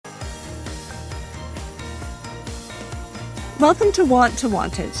Welcome to Want to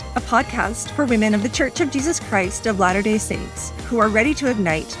Wanted, a podcast for women of the Church of Jesus Christ of Latter-day Saints who are ready to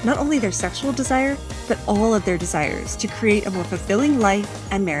ignite not only their sexual desire, but all of their desires to create a more fulfilling life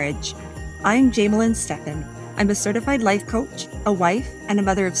and marriage. I'm Jamelyn Steffen. I'm a certified life coach, a wife, and a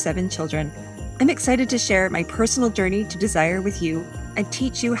mother of 7 children. I'm excited to share my personal journey to desire with you and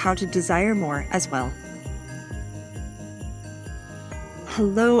teach you how to desire more as well.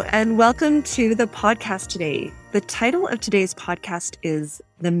 Hello and welcome to the podcast today. The title of today's podcast is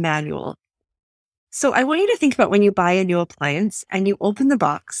The Manual. So I want you to think about when you buy a new appliance and you open the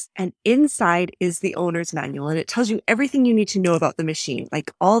box and inside is the owner's manual and it tells you everything you need to know about the machine, like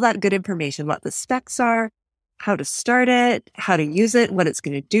all that good information, what the specs are, how to start it, how to use it, what it's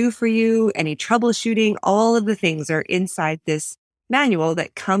going to do for you, any troubleshooting, all of the things are inside this manual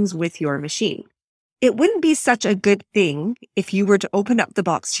that comes with your machine. It wouldn't be such a good thing if you were to open up the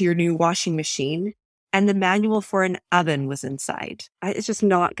box to your new washing machine and the manual for an oven was inside. It's just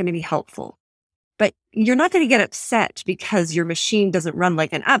not going to be helpful. But you're not going to get upset because your machine doesn't run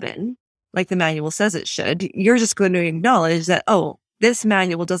like an oven, like the manual says it should. You're just going to acknowledge that, oh, this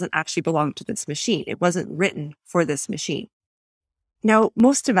manual doesn't actually belong to this machine. It wasn't written for this machine. Now,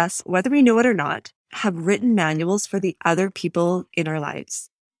 most of us, whether we know it or not, have written manuals for the other people in our lives.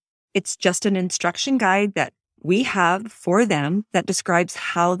 It's just an instruction guide that we have for them that describes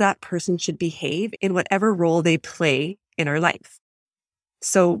how that person should behave in whatever role they play in our life.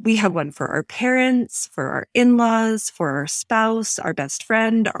 So we have one for our parents, for our in-laws, for our spouse, our best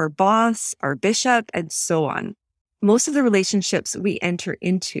friend, our boss, our bishop, and so on. Most of the relationships we enter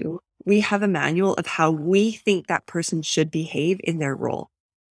into, we have a manual of how we think that person should behave in their role.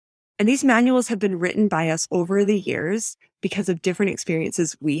 And these manuals have been written by us over the years because of different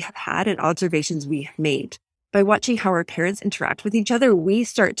experiences we have had and observations we have made. By watching how our parents interact with each other, we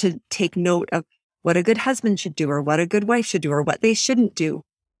start to take note of what a good husband should do or what a good wife should do or what they shouldn't do,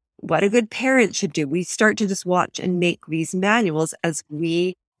 what a good parent should do. We start to just watch and make these manuals as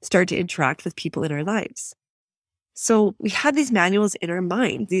we start to interact with people in our lives. So we have these manuals in our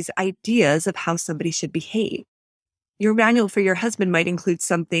mind, these ideas of how somebody should behave. Your manual for your husband might include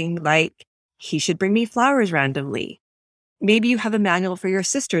something like, he should bring me flowers randomly. Maybe you have a manual for your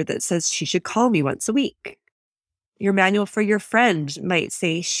sister that says she should call me once a week. Your manual for your friend might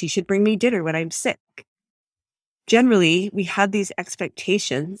say she should bring me dinner when I'm sick. Generally, we have these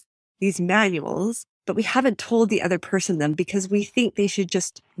expectations, these manuals, but we haven't told the other person them because we think they should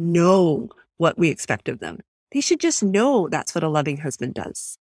just know what we expect of them. They should just know that's what a loving husband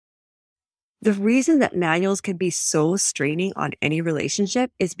does. The reason that manuals can be so straining on any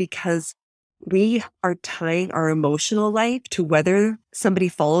relationship is because we are tying our emotional life to whether somebody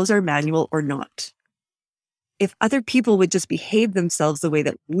follows our manual or not. If other people would just behave themselves the way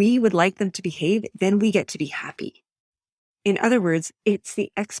that we would like them to behave, then we get to be happy. In other words, it's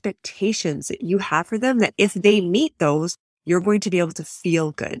the expectations that you have for them that if they meet those, you're going to be able to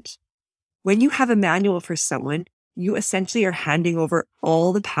feel good. When you have a manual for someone, you essentially are handing over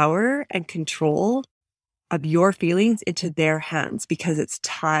all the power and control of your feelings into their hands because it's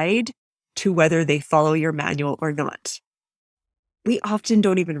tied to whether they follow your manual or not. We often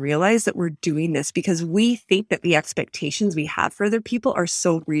don't even realize that we're doing this because we think that the expectations we have for other people are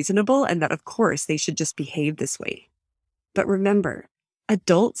so reasonable and that, of course, they should just behave this way. But remember,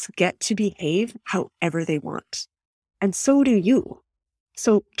 adults get to behave however they want. And so do you.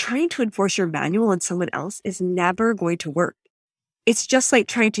 So trying to enforce your manual on someone else is never going to work. It's just like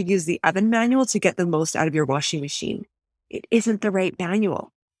trying to use the oven manual to get the most out of your washing machine. It isn't the right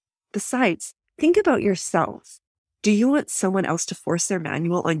manual. Besides, think about yourself. Do you want someone else to force their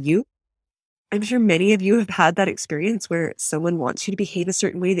manual on you? I'm sure many of you have had that experience where someone wants you to behave a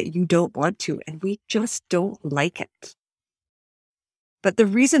certain way that you don't want to, and we just don't like it. But the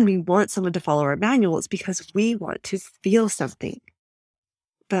reason we want someone to follow our manual is because we want to feel something.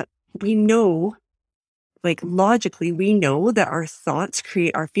 But we know, logically, we know that our thoughts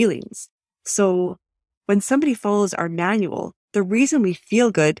create our feelings. So when somebody follows our manual, the reason we feel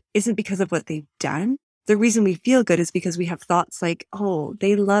good isn't because of what they've done. The reason we feel good is because we have thoughts like, oh,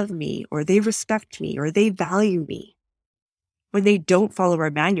 they love me, or they respect me, or they value me. When they don't follow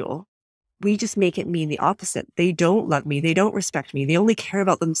our manual, we just make it mean the opposite. They don't love me. They don't respect me. They only care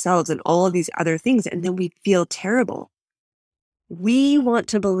about themselves and all of these other things. And then we feel terrible. We want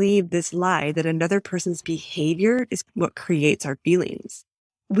to believe this lie that another person's behavior is what creates our feelings.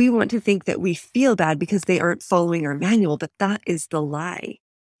 We want to think that we feel bad because they aren't following our manual, but that is the lie.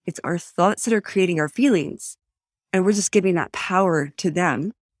 It's our thoughts that are creating our feelings, and we're just giving that power to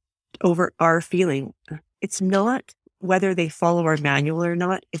them over our feeling. It's not whether they follow our manual or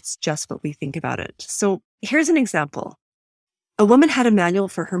not. It's just what we think about it. So here's an example. A woman had a manual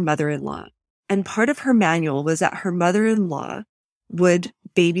for her mother-in-law, and part of her manual was that her mother-in-law would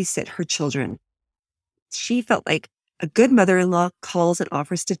babysit her children. She felt like a good mother-in-law calls and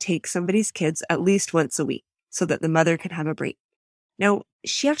offers to take somebody's kids at least once a week so that the mother can have a break. Now,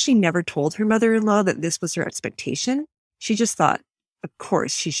 she actually never told her mother-in-law that this was her expectation. She just thought, of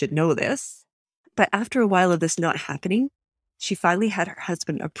course, she should know this. But after a while of this not happening, she finally had her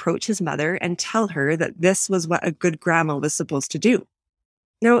husband approach his mother and tell her that this was what a good grandma was supposed to do.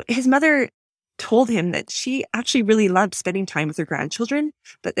 Now, his mother told him that she actually really loved spending time with her grandchildren,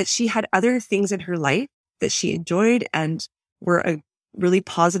 but that she had other things in her life that she enjoyed and were a really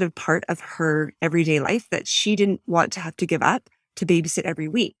positive part of her everyday life that she didn't want to have to give up to babysit every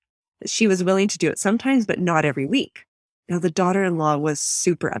week. That she was willing to do it sometimes, but not every week. Now, the daughter-in-law was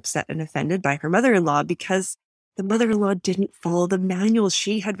super upset and offended by her mother-in-law because the mother-in-law didn't follow the manual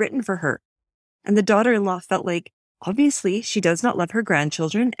she had written for her. And the daughter-in-law felt like, obviously, she does not love her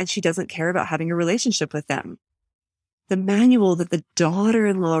grandchildren and she doesn't care about having a relationship with them. The manual that the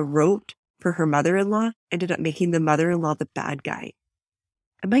daughter-in-law wrote for her mother-in-law ended up making the mother-in-law the bad guy.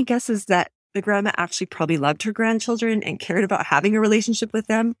 And my guess is that the grandma actually probably loved her grandchildren and cared about having a relationship with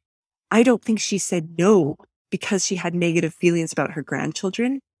them. I don't think she said no because she had negative feelings about her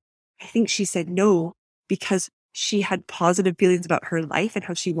grandchildren. I think she said no because she had positive feelings about her life and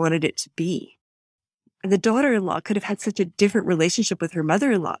how she wanted it to be. And the daughter-in-law could have had such a different relationship with her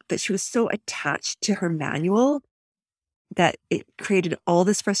mother-in-law, but she was so attached to her manual that it created all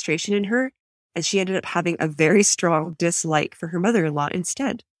this frustration in her, and she ended up having a very strong dislike for her mother-in-law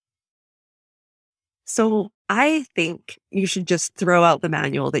instead. So I think you should just throw out the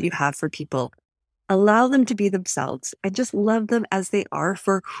manual that you have for people. Allow them to be themselves and just love them as they are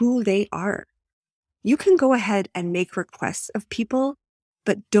for who they are. You can go ahead and make requests of people,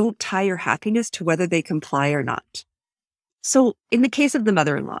 but don't tie your happiness to whether they comply or not. So in the case of the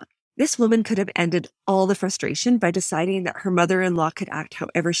mother-in-law, this woman could have ended all the frustration by deciding that her mother-in-law could act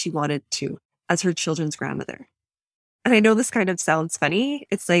however she wanted to as her children's grandmother. And I know this kind of sounds funny.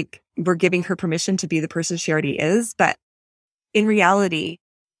 It's like we're giving her permission to be the person she already is. But in reality,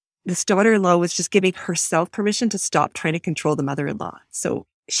 this daughter-in-law was just giving herself permission to stop trying to control the mother-in-law. So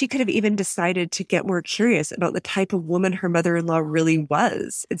she could have even decided to get more curious about the type of woman her mother-in-law really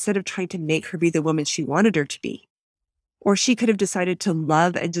was, instead of trying to make her be the woman she wanted her to be. Or she could have decided to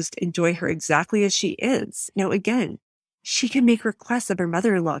love and just enjoy her exactly as she is. Now, again, she can make requests of her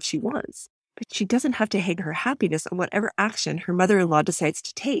mother-in-law if she wants, but she doesn't have to hang her happiness on whatever action her mother-in-law decides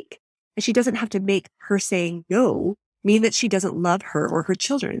to take. And she doesn't have to make her saying no mean that she doesn't love her or her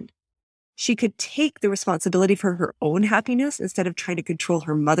children. She could take the responsibility for her own happiness instead of trying to control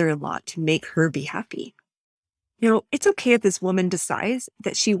her mother-in-law to make her be happy. It's okay if this woman decides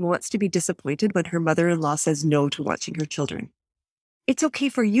that she wants to be disappointed when her mother-in-law says no to watching her children. It's okay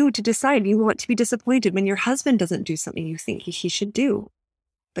for you to decide you want to be disappointed when your husband doesn't do something you think he should do.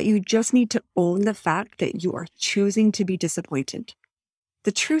 But you just need to own the fact that you are choosing to be disappointed.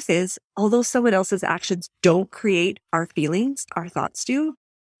 The truth is, although someone else's actions don't create our feelings, our thoughts do,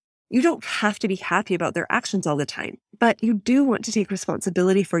 you don't have to be happy about their actions all the time, but you do want to take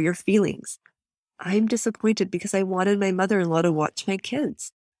responsibility for your feelings. I'm disappointed because I wanted my mother-in-law to watch my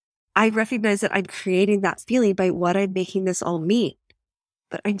kids. I recognize that I'm creating that feeling by what I'm making this all mean,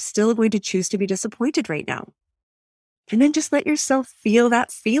 but I'm still going to choose to be disappointed right now. And then just let yourself feel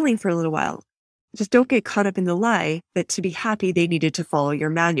that feeling for a little while. Just don't get caught up in the lie that to be happy, they needed to follow your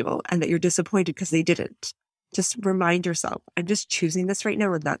manual and that you're disappointed because they didn't. Just remind yourself, I'm just choosing this right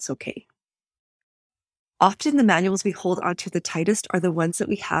now and that's okay. Often the manuals we hold onto the tightest are the ones that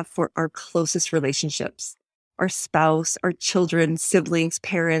we have for our closest relationships. Our spouse, our children, siblings,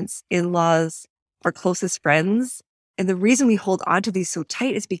 parents, in-laws, our closest friends. And the reason we hold onto these so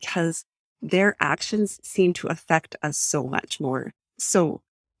tight is because their actions seem to affect us so much more. So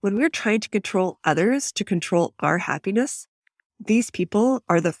when we're trying to control others to control our happiness, these people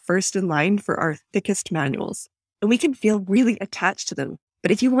are the first in line for our thickest manuals, and we can feel really attached to them.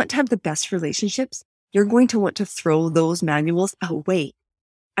 But if you want to have the best relationships, you're going to want to throw those manuals away.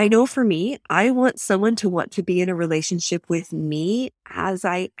 I know for me, I want someone to want to be in a relationship with me as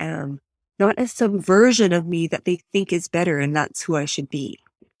I am, not as some version of me that they think is better and that's who I should be.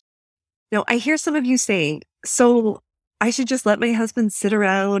 Now, I hear some of you saying, so I should just let my husband sit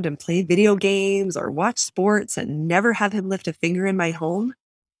around and play video games or watch sports and never have him lift a finger in my home?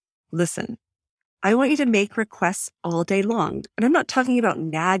 Listen, I want you to make requests all day long. And I'm not talking about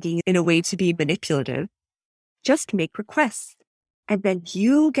nagging in a way to be manipulative. Just make requests. And then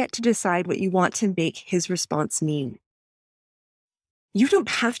you get to decide what you want to make his response mean. You don't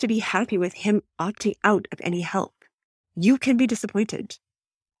have to be happy with him opting out of any help. you can be disappointed.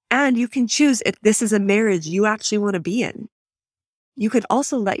 And you can choose if this is a marriage you actually want to be in. You could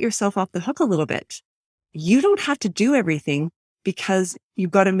also let yourself off the hook a little bit. You don't have to do everything because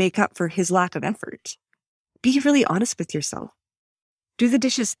you've got to make up for his lack of effort. Be really honest with yourself. Do the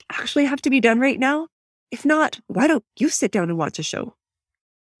dishes actually have to be done right now? If not, why don't you sit down and watch a show?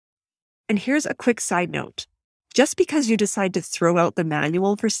 And here's a quick side note. Just because you decide to throw out the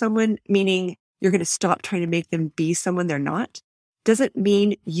manual for someone, meaning you're going to stop trying to make them be someone they're not, doesn't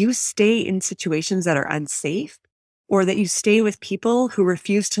mean you stay in situations that are unsafe or that you stay with people who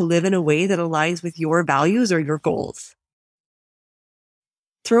refuse to live in a way that aligns with your values or your goals.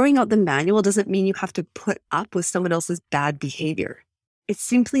 Throwing out the manual doesn't mean you have to put up with someone else's bad behavior. It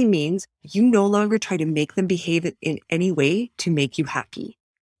simply means you no longer try to make them behave in any way to make you happy.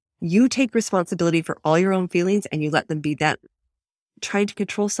 You take responsibility for all your own feelings and you let them be them. Trying to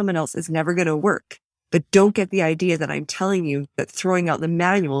control someone else is never going to work. But don't get the idea that I'm telling you that throwing out the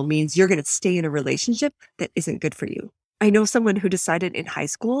manual means you're going to stay in a relationship that isn't good for you. I know someone who decided in high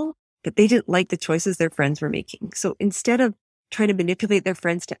school that they didn't like the choices their friends were making. So instead of trying to manipulate their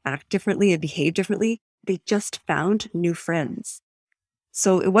friends to act differently and behave differently, they just found new friends.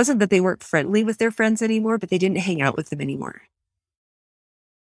 So it wasn't that they weren't friendly with their friends anymore, but they didn't hang out with them anymore.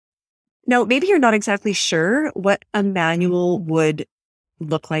 Now, maybe you're not exactly sure what a manual would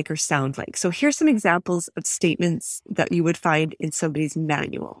look like or sound like. So here's some examples of statements that you would find in somebody's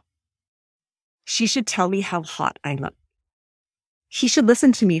manual. She should tell me how hot I look. He should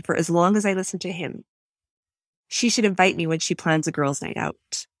listen to me for as long as I listen to him. She should invite me when she plans a girls' night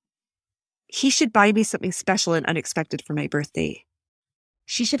out. He should buy me something special and unexpected for my birthday.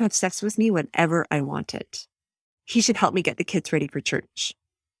 She should have sex with me whenever I want it. He should help me get the kids ready for church.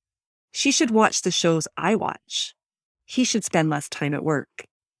 She should watch the shows I watch. He should spend less time at work.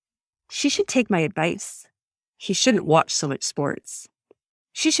 She should take my advice. He shouldn't watch so much sports.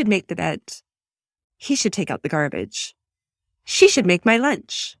 She should make the bed. He should take out the garbage. She should make my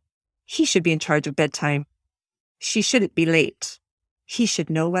lunch. He should be in charge of bedtime. She shouldn't be late. He should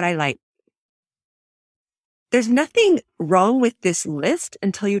know what I like. There's nothing wrong with this list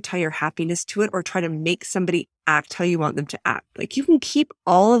until you tie your happiness to it or try to make somebody act how you want them to act. Like, you can keep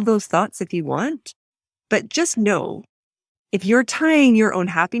all of those thoughts if you want, but just know if you're tying your own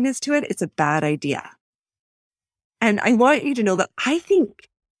happiness to it, it's a bad idea. And I want you to know that I think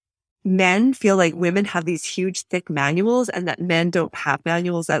men feel like women have these huge, thick manuals and that men don't have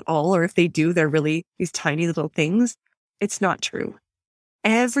manuals at all. Or if they do, they're really these tiny little things. It's not true.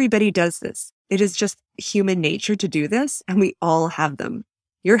 Everybody does this. It is just human nature to do this, and we all have them.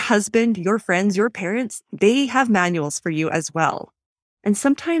 Your husband, your friends, your parents, they have manuals for you as well. And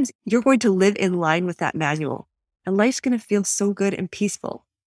sometimes you're going to live in line with that manual, and life's going to feel so good and peaceful.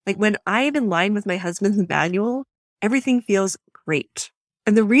 Like when I'm in line with my husband's manual, everything feels great.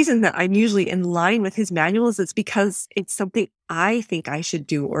 And the reason that I'm usually in line with his manual is it's because it's something I think I should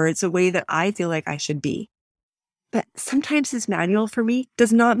do, or it's a way that I feel like I should be. But sometimes his manual for me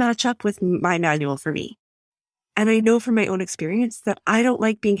does not match up with my manual for me. And I know from my own experience that I don't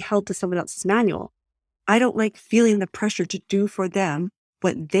like being held to someone else's manual. I don't like feeling the pressure to do for them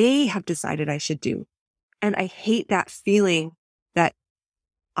what they have decided I should do. And I hate that feeling that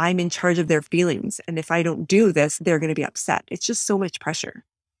I'm in charge of their feelings. And if I don't do this, they're going to be upset. It's just so much pressure.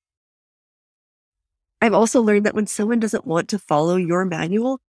 I've also learned that when someone doesn't want to follow your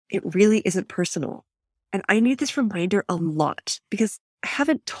manual, it really isn't personal. And I need this reminder a lot because I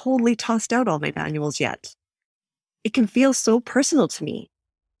haven't totally tossed out all my manuals yet. It can feel so personal to me,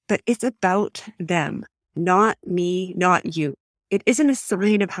 but it's about them, not me, not you. It isn't a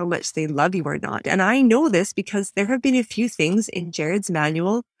sign of how much they love you or not. And I know this because there have been a few things in Jared's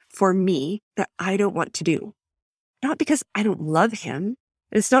manual for me that I don't want to do. Not because I don't love him.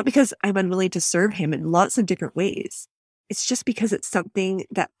 And it's not because I'm unwilling to serve him in lots of different ways. It's just because it's something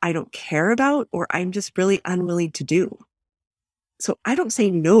that I don't care about or I'm just really unwilling to do. So I don't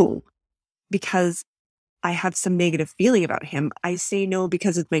say no because I have some negative feeling about him. I say no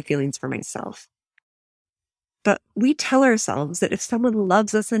because of my feelings for myself. But we tell ourselves that if someone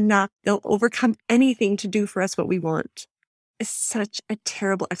loves us enough, they'll overcome anything to do for us what we want. It's such a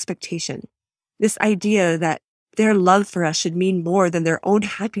terrible expectation. This idea that their love for us should mean more than their own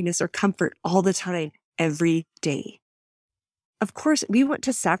happiness or comfort all the time, every day. Of course, we want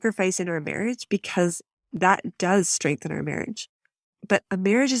to sacrifice in our marriage because that does strengthen our marriage. But a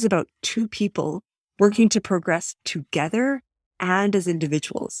marriage is about two people working to progress together and as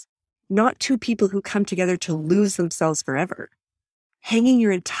individuals, not two people who come together to lose themselves forever. Hanging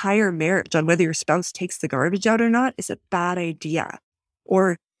your entire marriage on whether your spouse takes the garbage out or not is a bad idea.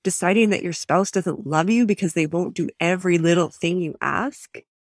 Or deciding that your spouse doesn't love you because they won't do every little thing you ask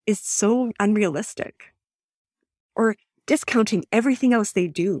is so unrealistic. Or discounting everything else they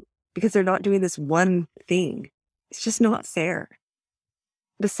do because they're not doing this one thing. It's just not fair.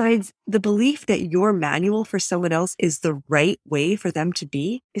 Besides, the belief that your manual for someone else is the right way for them to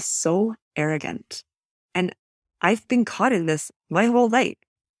be is so arrogant. And I've been caught in this my whole life.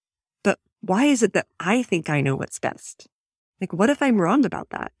 But why is it that I think I know what's best? Like, what if I'm wrong about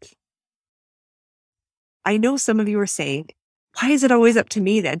that? I know some of you are saying, why is it always up to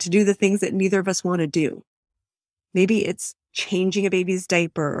me then to do the things that neither of us want to do? Maybe it's changing a baby's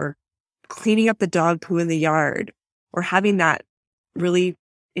diaper or cleaning up the dog poo in the yard or having that really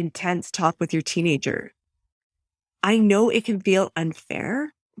intense talk with your teenager. I know it can feel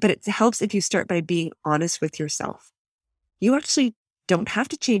unfair, but it helps if you start by being honest with yourself. You actually don't have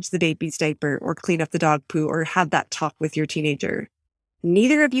to change the baby's diaper or clean up the dog poo or have that talk with your teenager.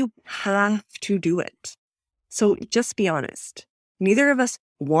 Neither of you have to do it. So just be honest. Neither of us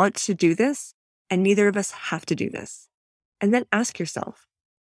want to do this, and neither of us have to do this. And then ask yourself,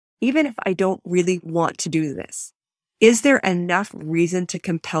 even if I don't really want to do this, is there enough reason to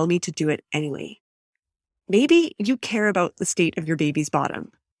compel me to do it anyway? Maybe you care about the state of your baby's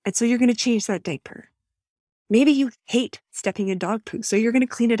bottom, and so you're going to change that diaper. Maybe you hate stepping in dog poo, so you're going to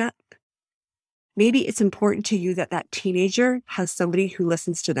clean it up. Maybe it's important to you that that teenager has somebody who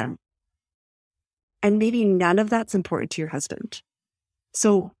listens to them. And maybe none of that's important to your husband.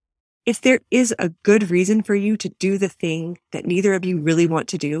 So if there is a good reason for you to do the thing that neither of you really want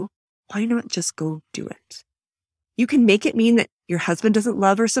to do, why not just go do it? You can make it mean that your husband doesn't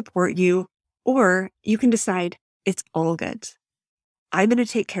love or support you, or you can decide it's all good. I'm going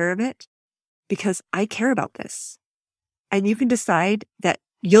to take care of it because I care about this. And you can decide that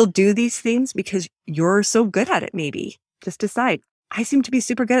you'll do these things because you're so good at it, maybe. Just decide, I seem to be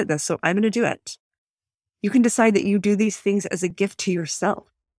super good at this, so I'm going to do it. You can decide that you do these things as a gift to yourself.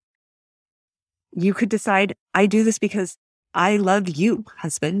 You could decide, I do this because I love you,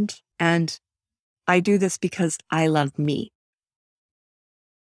 husband, and I do this because I love me.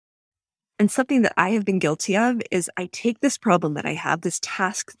 And something that I have been guilty of is I take this problem that I have, this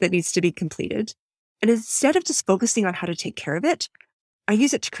task that needs to be completed, and instead of just focusing on how to take care of it, I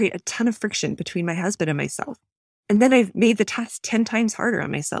use it to create a ton of friction between my husband and myself. And then I've made the task 10 times harder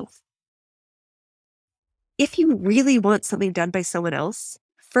on myself. If you really want something done by someone else,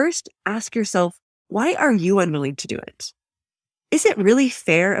 first ask yourself, why are you unwilling to do it? Is it really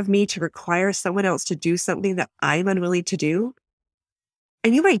fair of me to require someone else to do something that I'm unwilling to do?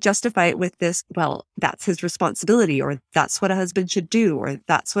 And you might justify it with this, well, that's his responsibility, or that's what a husband should do, or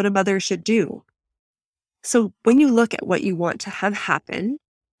that's what a mother should do. So when you look at what you want to have happen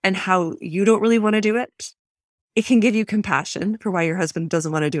and how you don't really want to do it, it can give you compassion for why your husband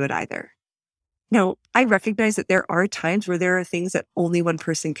doesn't want to do it either. Now, I recognize that there are times where there are things that only one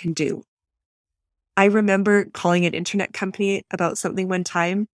person can do. I remember calling an internet company about something one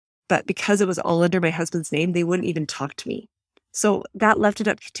time, but because it was all under my husband's name, they wouldn't even talk to me. So that left it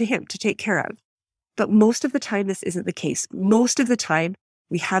up to him to take care of. But most of the time, this isn't the case. Most of the time,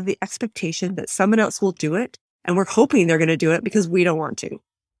 we have the expectation that someone else will do it, and we're hoping they're going to do it because we don't want to.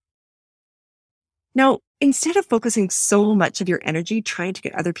 Now, instead of focusing so much of your energy trying to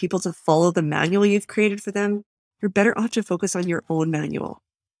get other people to follow the manual you've created for them, you're better off to focus on your own manual.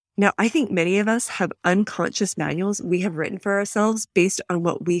 Now, I think many of us have unconscious manuals we have written for ourselves based on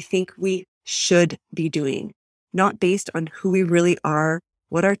what we think we should be doing, not based on who we really are,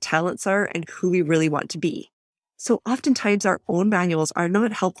 what our talents are, and who we really want to be. So oftentimes our own manuals are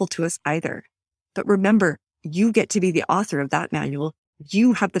not helpful to us either. But remember, you get to be the author of that manual.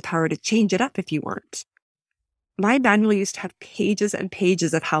 You have the power to change it up if you want. My manual used to have pages and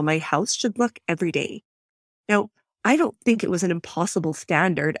pages of how my house should look every day. Now, I don't think it was an impossible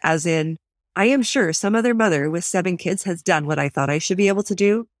standard, as in, I am sure some other mother with 7 kids has done what I thought I should be able to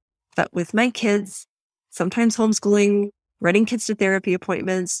do. But with my kids, sometimes homeschooling, running kids to therapy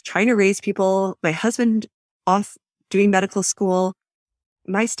appointments, trying to raise people, my husband off doing medical school,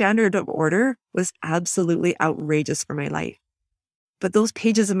 my standard of order was absolutely outrageous for my life. But those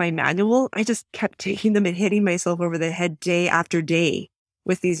pages of my manual, I just kept taking them and hitting myself over the head day after day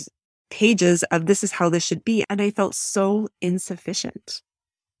with these pages of this is how this should be. And I felt so insufficient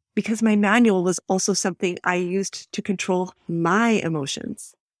because my manual was also something I used to control my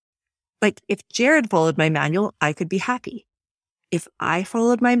emotions. Like if Jared followed my manual, I could be happy. If I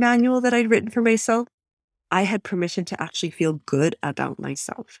followed my manual that I'd written for myself, I had permission to actually feel good about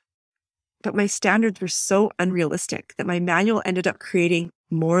myself. But my standards were so unrealistic that my manual ended up creating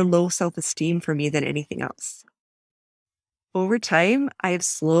more low self-esteem for me than anything else. Over time, I have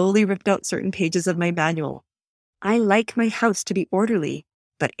slowly ripped out certain pages of my manual. I like my house to be orderly,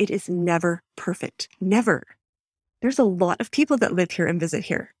 but it is never perfect. Never. There's a lot of people that live here and visit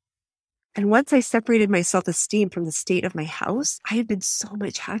here. And once I separated my self-esteem from the state of my house, I have been so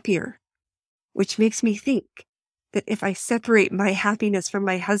much happier, which makes me think that if I separate my happiness from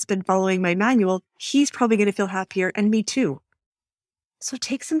my husband following my manual, he's probably going to feel happier, and me too. So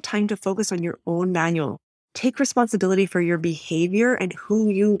take some time to focus on your own manual. Take responsibility for your behavior and who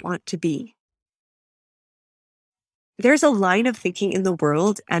you want to be. There's a line of thinking in the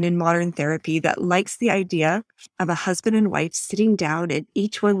world and in modern therapy that likes the idea of a husband and wife sitting down and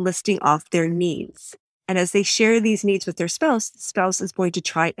each one listing off their needs. And as they share these needs with their spouse, the spouse is going to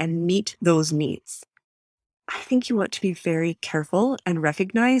try and meet those needs. I think you want to be very careful and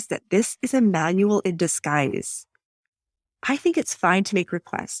recognize that this is a manual in disguise. I think it's fine to make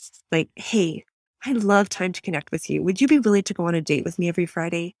requests like, hey, I'd love time to connect with you. Would you be willing to go on a date with me every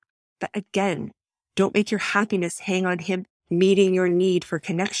Friday? But again, don't make your happiness hang on him meeting your need for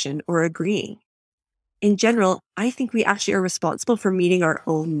connection or agreeing. In general, I think we actually are responsible for meeting our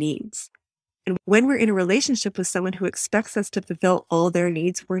own needs. And when we're in a relationship with someone who expects us to fulfill all their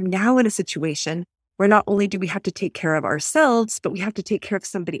needs, we're now in a situation where not only do we have to take care of ourselves, but we have to take care of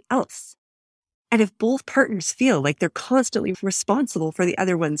somebody else. And if both partners feel like they're constantly responsible for the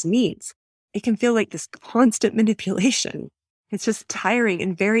other one's needs, it can feel like this constant manipulation. It's just tiring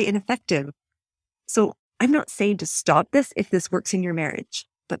and very ineffective. So I'm not saying to stop this if this works in your marriage,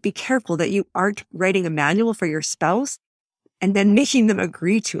 but be careful that you aren't writing a manual for your spouse and then making them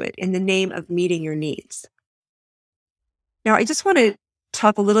agree to it in the name of meeting your needs. Now, I just want to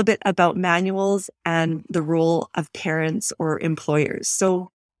talk a little bit about manuals and the role of parents or employers.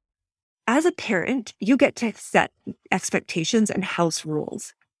 So as a parent, you get to set expectations and house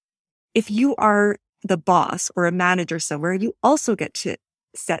rules. If you are the boss or a manager somewhere, you also get to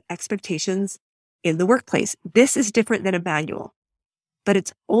set expectations in the workplace. This is different than a manual, but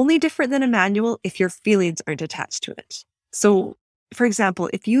it's only different than a manual if your feelings aren't attached to it. So, for example,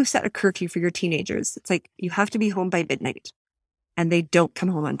 if you set a curfew for your teenagers, it's like you have to be home by midnight and they don't come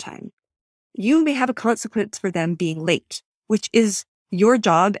home on time. You may have a consequence for them being late, which is your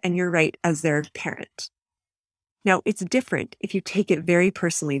job and your right as their parent. Now, it's different if you take it very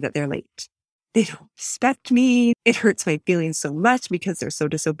personally that they're late. They don't respect me. It hurts my feelings so much because they're so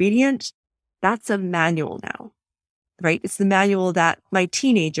disobedient. That's a manual now, right? It's the manual that my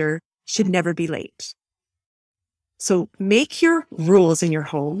teenager should never be late. So make your rules in your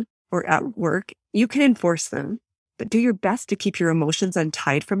home or at work. You can enforce them, but do your best to keep your emotions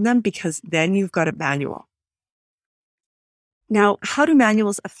untied from them because then you've got a manual. Now, how do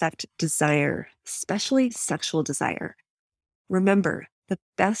manuals affect desire, especially sexual desire? Remember, the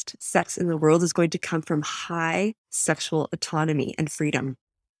best sex in the world is going to come from high sexual autonomy and freedom.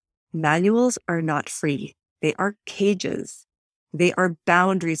 Manuals are not free. They are cages. They are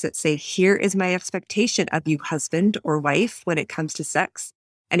boundaries that say, here is my expectation of you, husband or wife, when it comes to sex.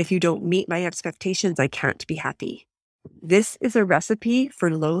 And if you don't meet my expectations, I can't be happy. This is a recipe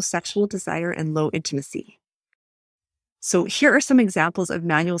for low sexual desire and low intimacy. So here are some examples of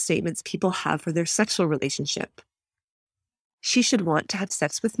manual statements people have for their sexual relationship. She should want to have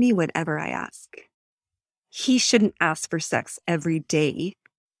sex with me whenever I ask. He shouldn't ask for sex every day.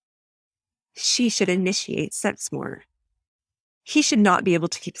 She should initiate sex more. He should not be able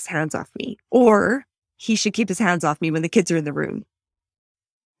to keep his hands off me, or he should keep his hands off me when the kids are in the room.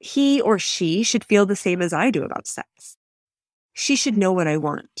 He or she should feel the same as I do about sex. She should know what I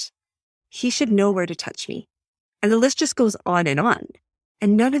want. He should know where to touch me. And the list just goes on.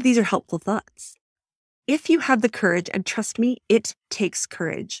 And none of these are helpful thoughts. If you have the courage, and trust me, it takes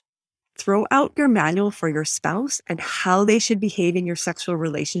courage, throw out your manual for your spouse and how they should behave in your sexual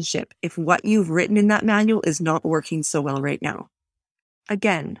relationship if what you've written in that manual is not working so well right now.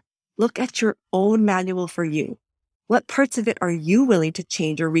 Again, look at your own manual for you. What parts of it are you willing to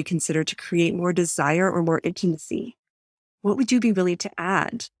change or reconsider to create more desire or more intimacy? What would you be willing to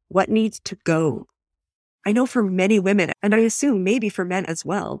add? What needs to go? I know for many women, and I assume maybe for men as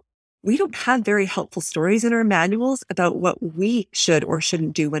well, we don't have very helpful stories in our manuals about what we should or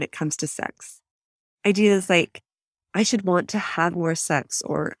shouldn't do when it comes to sex. Ideas like, I should want to have more sex,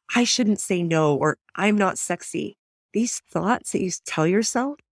 or I shouldn't say no, or I'm not sexy. These thoughts that you tell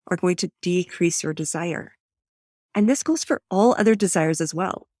yourself are going to decrease your desire. And this goes for all other desires as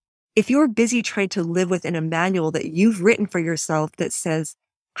well. If you're busy trying to live within a manual that you've written for yourself that says,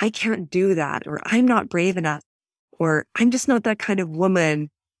 I can't do that, or I'm not brave enough, or I'm just not that kind of woman,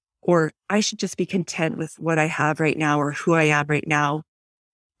 or I should just be content with what I have right now or who I am right now,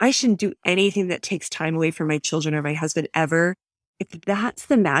 I shouldn't do anything that takes time away from my children or my husband ever. If that's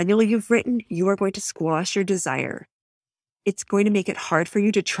the manual you've written, you are going to squash your desire. It's going to make it hard for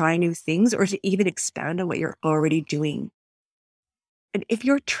you to try new things or to even expand on what you're already doing. And if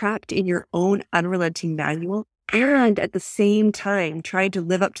you're trapped in your own unrelenting manual and at the same time trying to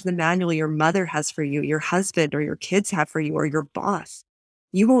live up to the manual your mother has for you, your husband or your kids have for you, or your boss,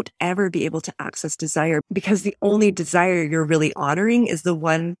 you won't ever be able to access desire, because the only desire you're really honoring is the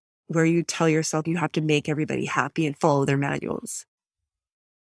one where you tell yourself you have to make everybody happy and follow their manuals.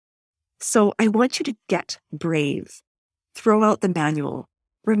 So I want you to get brave. Throw out the manual.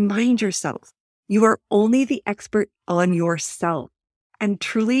 Remind yourself you are only the expert on yourself. And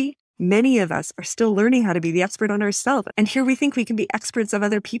truly, many of us are still learning how to be the expert on ourselves. And here we think we can be experts of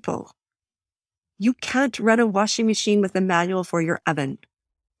other people. You can't run a washing machine with a manual for your oven.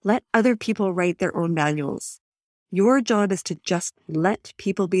 Let other people write their own manuals. Your job is to just let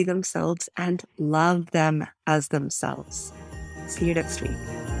people be themselves and love them as themselves. See you next week.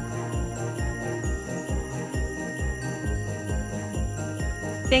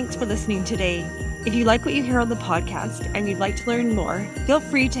 Thanks for listening today. If you like what you hear on the podcast and you'd like to learn more, feel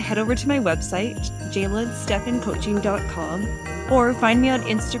free to head over to my website, jamelinstephancoaching.com, or find me on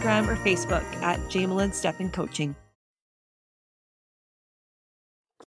Instagram or Facebook at Jamelin Stephan Coaching.